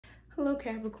Hello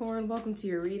Capricorn, welcome to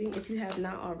your reading. If you have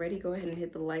not already, go ahead and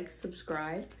hit the like,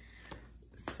 subscribe.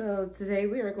 So today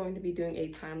we are going to be doing a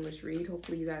timeless read.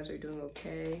 Hopefully you guys are doing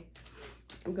okay.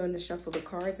 I'm going to shuffle the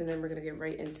cards and then we're going to get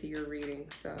right into your reading.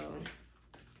 So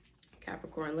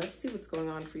Capricorn, let's see what's going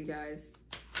on for you guys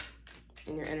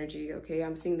in your energy. Okay,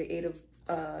 I'm seeing the Eight of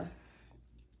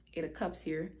Cups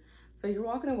here. So you're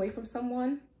walking away from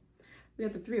someone. We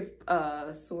have the Three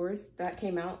of Swords that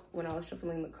came out when I was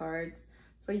shuffling the cards.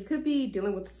 So you could be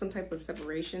dealing with some type of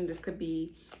separation. This could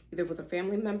be either with a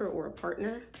family member or a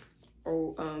partner,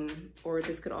 or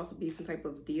this could also be some type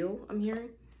of deal, I'm hearing.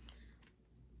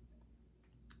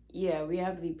 Yeah, we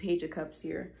have the Page of Cups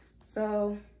here.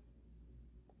 So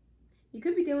you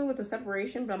could be dealing with a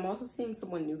separation, but I'm also seeing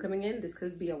someone new coming in. This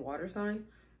could be a water sign,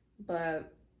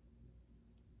 but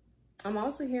I'm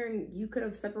also hearing you could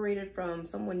have separated from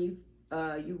someone you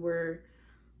were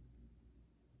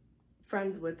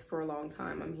friends with for a long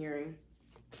time, I'm hearing.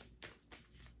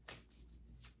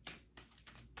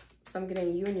 So I'm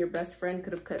getting you and your best friend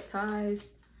could have cut ties.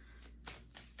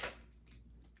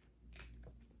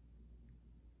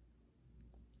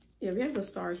 Yeah, we have the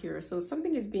Star here. So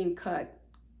something is being cut.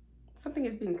 Something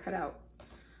is being cut out.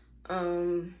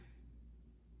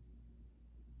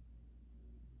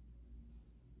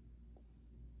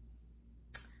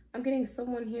 I'm getting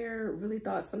someone here really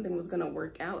thought something was going to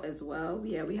work out as well.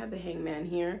 Yeah, we have the Hangman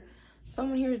here.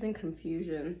 Someone here is in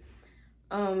confusion.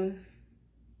 Or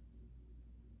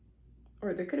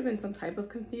there could have been some type of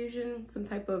confusion, some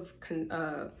type of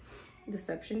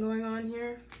deception going on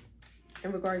here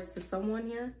in regards to someone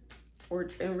here or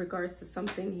in regards to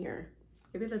something here.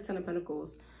 Maybe the Ten of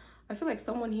Pentacles. I feel like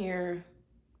someone here,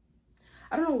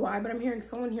 I don't know why, but I'm hearing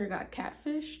someone here got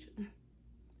catfished.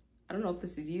 I don't know if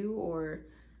this is you or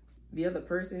the other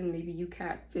person. Maybe you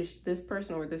catfished this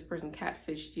person or this person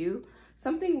catfished you.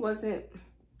 Something wasn't,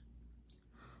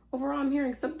 overall I'm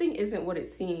hearing something isn't what it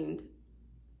seemed.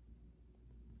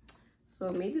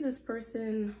 So maybe this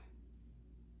person,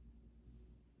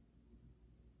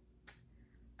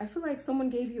 I feel like someone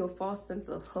gave you a false sense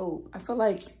of hope. I feel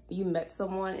like you met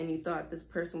someone and you thought this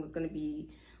person was going to be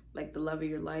like the love of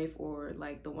your life or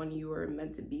like the one you were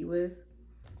meant to be with.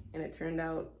 And it turned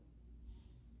out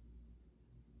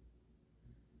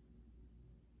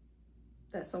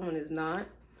that someone is not.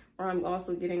 Or I'm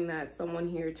also getting that someone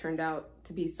here turned out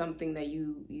to be something that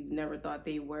you never thought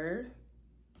they were.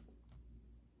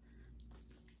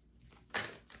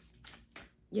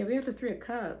 Yeah, we have the Three of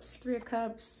Cups,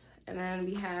 and then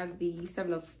we have the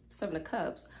Seven of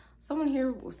Cups. Someone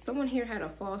here had a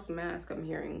false mask, I'm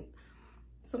hearing.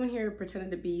 Someone here pretended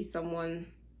to be someone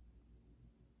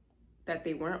that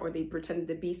they weren't, or they pretended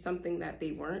to be something that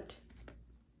they weren't.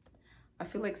 I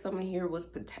feel like someone here was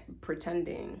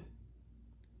pretending.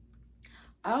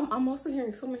 I'm also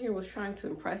hearing someone here was trying to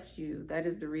impress you. That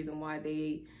is the reason why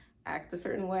they act a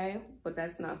certain way, but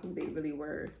that's not who they really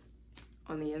were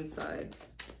on the inside.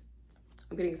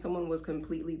 I'm getting someone was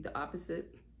completely the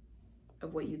opposite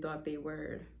of what you thought they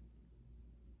were.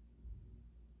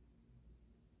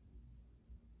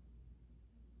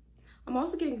 I'm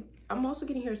also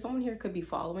getting here, someone here could be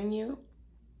following you.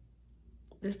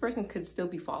 This person could still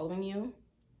be following you,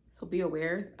 so be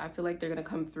aware. I feel like they're gonna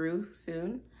come through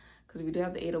soon because we do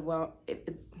have the Eight of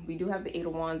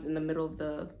Wands in the middle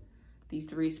of these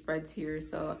three spreads here.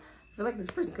 So I feel like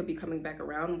this person could be coming back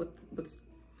around with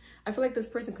I feel like this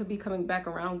person could be coming back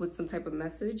around with some type of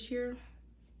message here.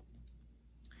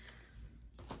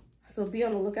 So be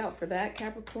on the lookout for that,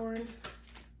 Capricorn.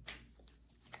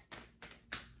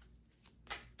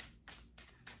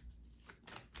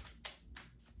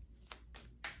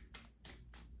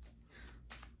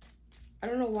 I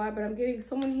don't know why, but I'm getting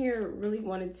someone here really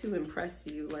wanted to impress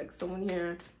you. Like someone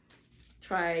here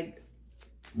tried,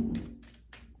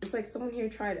 it's like someone here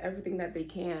tried everything that they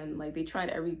can. Like they tried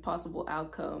every possible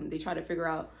outcome. They try to figure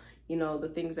out, you know, the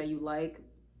things that you like.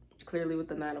 Clearly with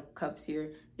the Nine of Cups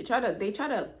here, they try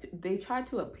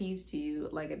to appease to you.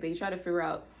 Like they try to figure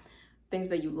out things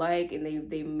that you like, and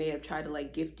they may have tried to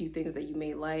like gift you things that you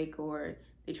may like, or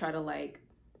they try to like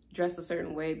dress a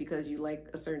certain way because you like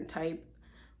a certain type.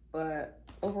 But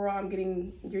overall, I'm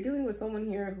getting, you're dealing with someone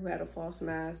here who had a false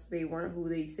mask. They weren't who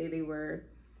they say they were.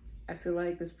 I feel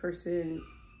like this person,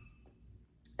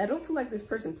 I don't feel like this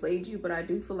person played you, but I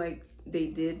do feel like they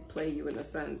did play you in a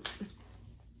sense.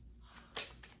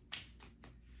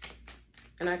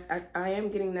 And I am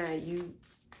getting that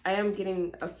I am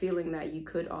getting a feeling that you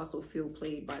could also feel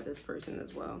played by this person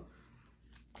as well.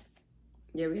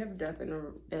 Yeah, we have Death in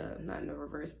not in the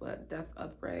reverse, but Death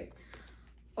upright.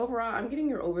 Overall, I'm getting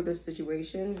you're over this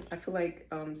situation. I feel like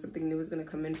something new is going to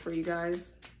come in for you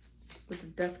guys. with the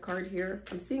death card here.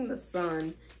 I'm seeing the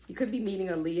sun. You could be meeting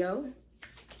a Leo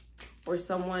or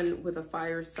someone with a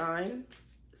fire sign.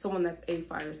 Someone that's a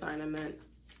fire sign, I meant.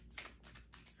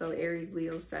 So Aries,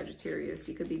 Leo, Sagittarius.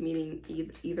 You could be meeting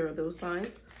either of those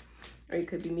signs, or you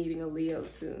could be meeting a Leo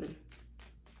soon.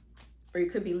 Or you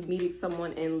could be meeting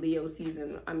someone in Leo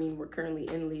season. I mean, we're currently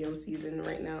in Leo season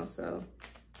right now, so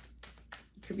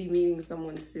you could be meeting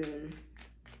someone soon.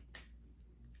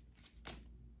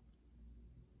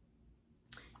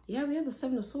 Yeah, we have the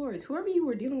Seven of Swords. Whoever you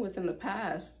were dealing with in the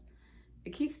past, it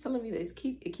keeps telling me this.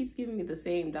 It keeps giving me the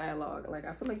same dialogue. Like,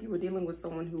 I feel like you were dealing with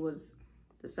someone who was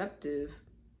deceptive.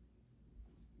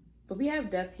 But we have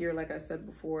death here, like I said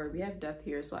before. We have death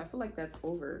here, so I feel like that's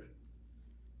over.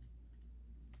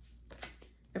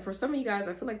 And for some of you guys,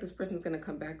 I feel like this person's going to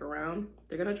come back around.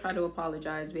 They're going to try to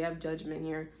apologize. We have Judgment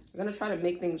here. They're going to try to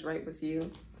make things right with you.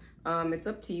 It's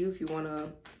up to you if you want to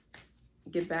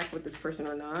get back with this person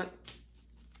or not.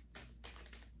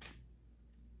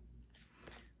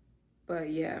 But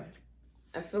yeah,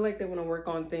 I feel like they want to work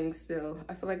on things still.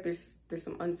 I feel like there's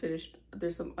some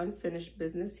unfinished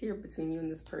business here between you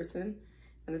and this person.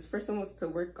 And this person wants to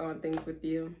work on things with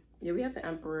you. Yeah, we have the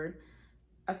Emperor.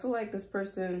 I feel like this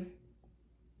person,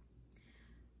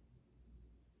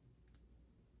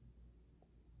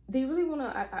 they really want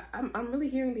to, I'm really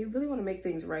hearing they really want to make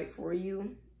things right for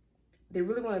you. They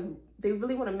really want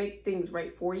to make things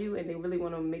right for you, and they really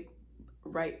want to make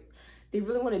right. They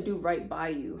really want to do right by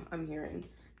you, I'm hearing.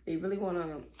 They really want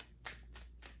to,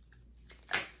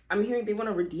 I'm hearing they want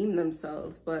to redeem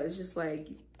themselves, but it's just like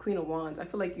Queen of Wands. I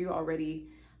feel like you're already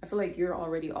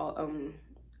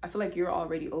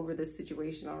over this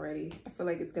situation already. I feel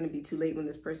like it's going to be too late when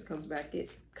this person comes back. I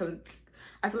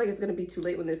feel like it's going to be too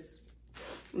late when this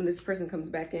person comes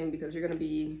back in, because you're going to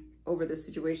be over this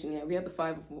situation. Yeah, we have the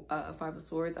Five of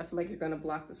Swords. I feel like you're going to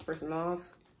block this person off.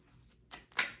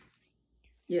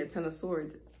 Yeah, Ten of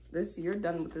Swords. You're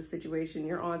done with this situation.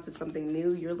 You're on to something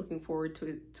new. You're looking forward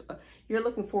you're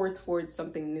looking forward towards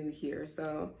something new here.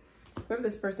 So whoever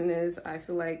this person is, I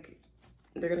feel like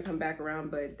they're gonna come back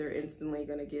around, but they're instantly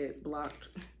gonna get blocked.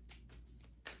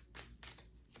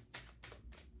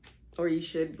 Or you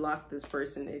should block this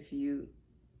person if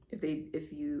they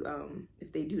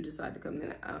do decide to come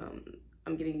in.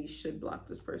 I'm getting you should block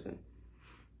this person.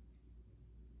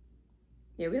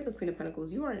 Yeah, we have the Queen of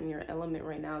Pentacles. You are in your element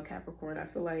right now, Capricorn. I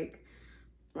feel like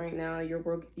right now you're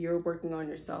working on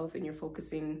yourself, and you're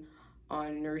focusing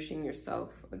on nourishing yourself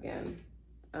again.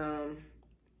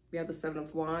 We have the Seven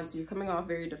of Wands. You're coming off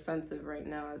very defensive right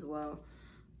now as well.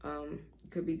 You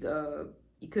could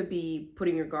be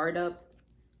putting your guard up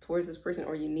towards this person,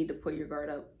 or you need to put your guard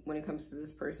up when it comes to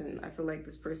this person. I feel like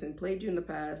this person played you in the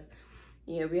past.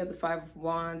 Yeah, we have the Five of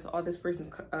Wands. All this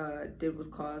person did was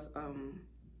cause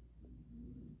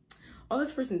all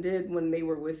this person did when they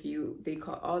were with you,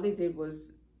 all they did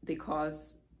was they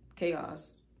caused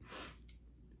chaos.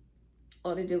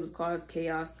 All they did was cause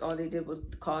chaos. All they did was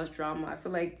cause drama. I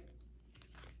feel like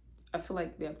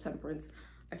we have Temperance.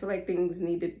 I feel like things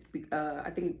need to be,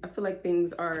 I feel like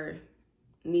things are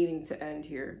needing to end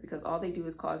here, because all they do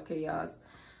is cause chaos,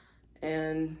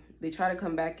 and they try to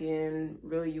come back in,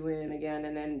 reel you in again,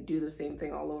 and then do the same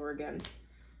thing all over again.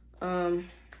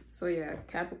 So yeah,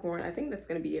 Capricorn, I think that's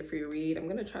going to be it for your read. I'm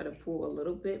going to try to pull a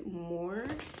little bit more.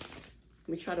 Let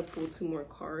me try to pull 2 more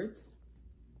cards,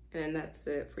 and that's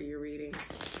it for your reading.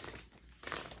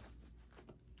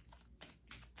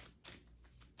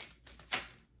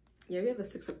 Yeah, we have the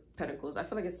Six of Pentacles. I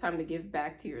feel like it's time to give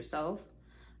back to yourself.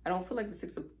 I don't feel like the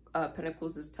Six of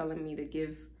Pentacles is telling me to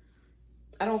give.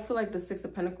 I don't feel like the Six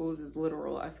of Pentacles is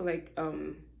literal. I feel like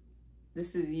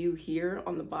this is you here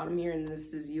on the bottom here, and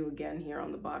this is you again here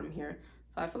on the bottom here.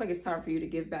 So I feel like it's time for you to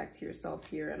give back to yourself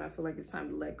here, and I feel like it's time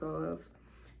to let go of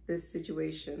this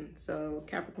situation. So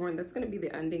Capricorn, that's going to be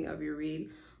the ending of your read.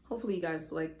 Hopefully you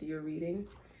guys liked your reading.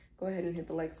 Go ahead and hit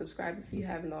the like, subscribe if you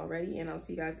haven't already, and I'll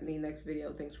see you guys in the next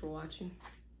video. Thanks for watching.